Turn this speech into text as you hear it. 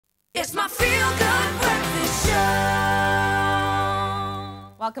It's my feel-good breakfast show.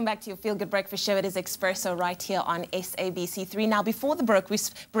 Welcome back to your Feel Good Breakfast Show. It is Expresso right here on SABC3. Now, before the break, we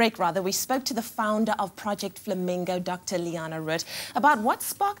spoke to the founder of Project Flamingo, Dr. Liana Root, about what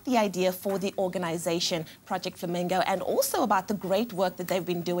sparked the idea for the organization, Project Flamingo, and also about the great work that they've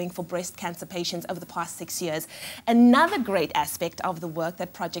been doing for breast cancer patients over the past 6 years. Another great aspect of the work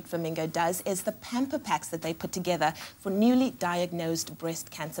that Project Flamingo does is the pamper packs that they put together for newly diagnosed breast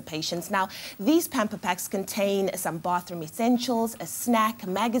cancer patients. Now, these pamper packs contain some bathroom essentials, a snack,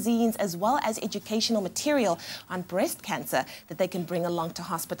 magazines, as well as educational material on breast cancer that they can bring along to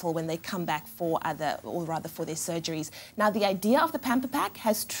hospital when they come back for their surgeries. Now, the idea of the pamper pack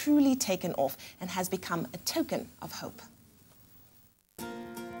has truly taken off and has become a token of hope.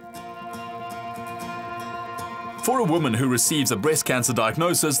 For a woman who receives a breast cancer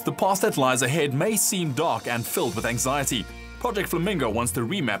diagnosis, the path that lies ahead may seem dark and filled with anxiety. Project Flamingo wants to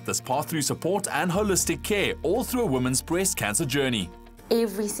remap this path through support and holistic care, all through a woman's breast cancer journey.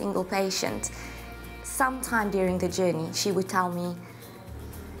 Every single patient, sometime during the journey, she would tell me,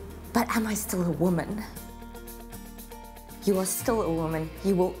 "But am I still a woman?" You are still a woman.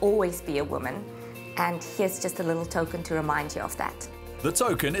 You will always be a woman. And here's just a little token to remind you of that. The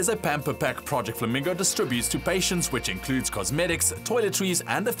token is a pamper pack Project Flamingo distributes to patients, which includes cosmetics, toiletries,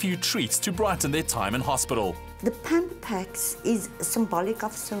 and a few treats to brighten their time in hospital. The pamper packs is symbolic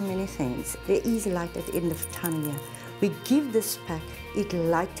of so many things. There is light at the end of the tunnel here. We give this pack, it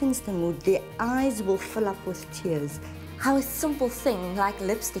lightens the mood, their eyes will fill up with tears. How a simple thing like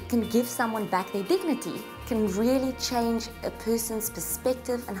lipstick can give someone back their dignity, can really change a person's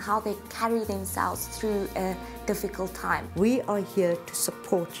perspective and how they carry themselves through a difficult time. We are here to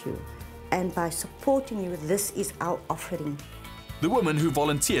support you, and by supporting you, this is our offering. The women who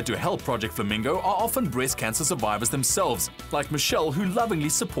volunteer to help Project Flamingo are often breast cancer survivors themselves, like Michelle, who lovingly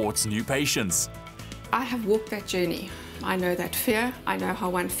supports new patients. I have walked that journey. I know that fear. I know how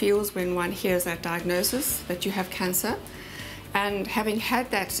one feels when one hears that diagnosis, that you have cancer. And having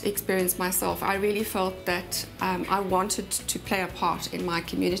had that experience myself, I really felt that I wanted to play a part in my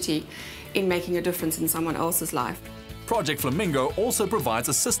community in making a difference in someone else's life. Project Flamingo also provides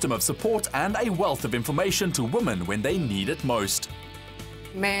a system of support and a wealth of information to women when they need it most.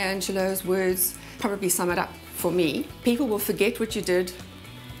 Maya Angelou's words probably sum it up for me. People will forget what you did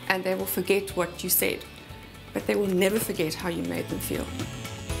and they will forget what you said, but they will never forget how you made them feel.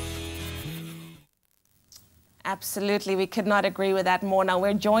 Absolutely, we could not agree with that more. Now,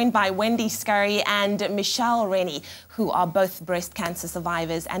 we're joined by Wendy Scurry and Michelle Rennie, who are both breast cancer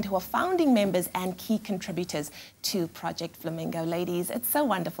survivors and who are founding members and key contributors to Project Flamingo. Ladies, it's so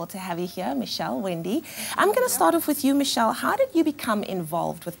wonderful to have you here, Michelle, Wendy. I'm going to start off with you, Michelle. How did you become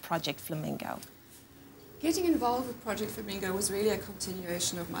involved with Project Flamingo? Getting involved with Project Flamingo was really a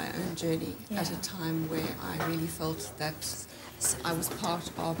continuation of my own journey at a time where I really felt that I was part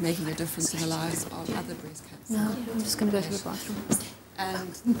of making a difference in the lives of other breast cancer. No, I'm just going to go to the bathroom.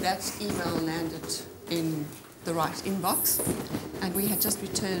 And that email landed in the right inbox. And we had just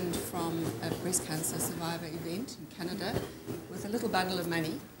returned from a breast cancer survivor event in Canada with a little bundle of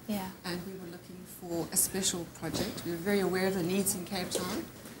money. Yeah. And we were looking for a special project. We were very aware of the needs in Cape Town.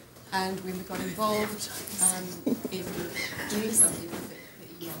 And when we got involved in doing something with the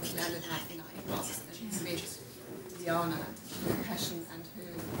email, it landed in our inbox, and we met Liana, her passion and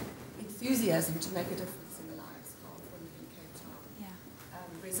her enthusiasm to make a difference in the lives of women in Cape Town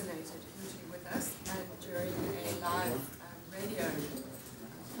resonated hugely with us. And during a live radio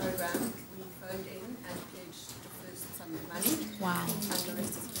program, we phoned in and pledged the first sum of money. Wow. And the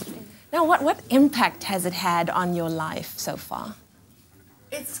rest is history. Now, what impact has it had on your life so far?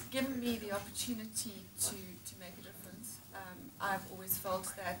 It's given me the opportunity to make a difference. I've always felt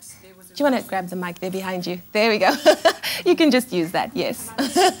that there was a... Do you want to grab the mic there behind you? There we go. You can just use that, yes.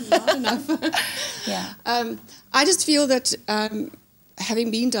 Not enough. Yeah. I just feel that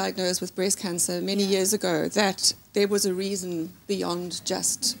having been diagnosed with breast cancer many years ago, that there was a reason beyond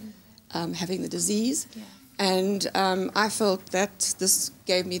just having the disease. Yeah. And I felt that this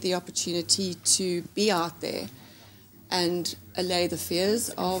gave me the opportunity to be out there and allay the fears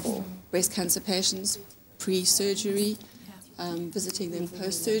of breast cancer patients pre-surgery, visiting them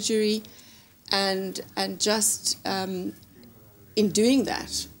post-surgery, and just in doing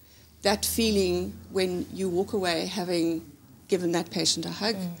that, that feeling when you walk away having given that patient a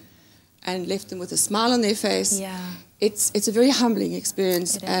hug and left them with a smile on their face, it's a very humbling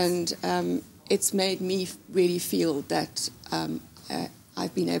experience, and it's made me really feel that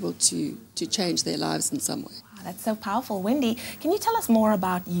I've been able to change their lives in some way. That's so powerful. Wendy, can you tell us more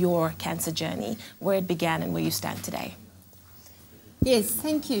about your cancer journey, where it began and where you stand today? Yes,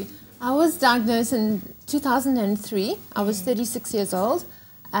 thank you. I was diagnosed in 2003. I was 36 years old,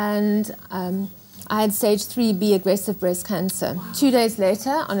 and I had stage 3B aggressive breast cancer. Wow. 2 days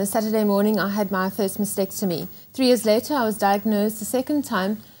later, on a Saturday morning, I had my first mastectomy. 3 years later, I was diagnosed the second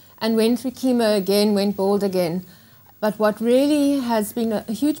time and went through chemo again, went bald again. But what really has been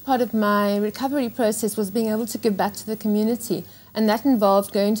a huge part of my recovery process was being able to give back to the community. And that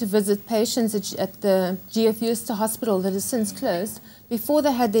involved going to visit patients at the GF Uster Hospital that has since closed, before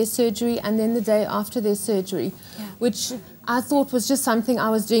they had their surgery and then the day after their surgery, which I thought was just something I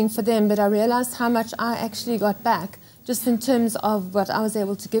was doing for them, but I realized how much I actually got back just in terms of what I was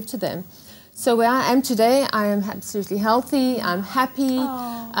able to give to them. So where I am today, I am absolutely healthy, I'm happy,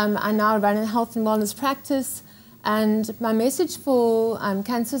 I now run a health and wellness practice, and my message for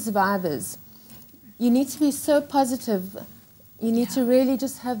cancer survivors, you need to be so positive. You need to really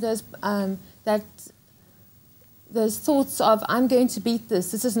just have those those thoughts of, I'm going to beat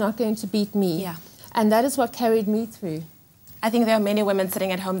this, this is not going to beat me. Yeah. And that is what carried me through. I think there are many women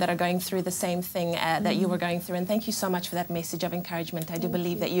sitting at home that are going through the same thing that you were going through, and thank you so much for that message of encouragement. I do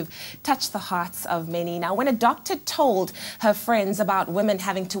believe that you've touched the hearts of many. Now, when a doctor told her friends about women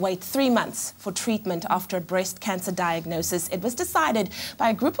having to wait 3 months for treatment after a breast cancer diagnosis, it was decided by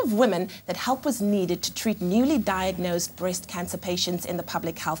a group of women that help was needed to treat newly diagnosed breast cancer patients in the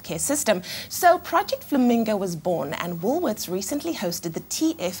public healthcare system. So Project Flamingo was born, and Woolworths recently hosted the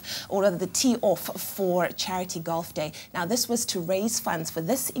TF, or rather the T-Off, for Charity Golf Day. Now, this was to raise funds for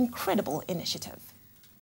this incredible initiative.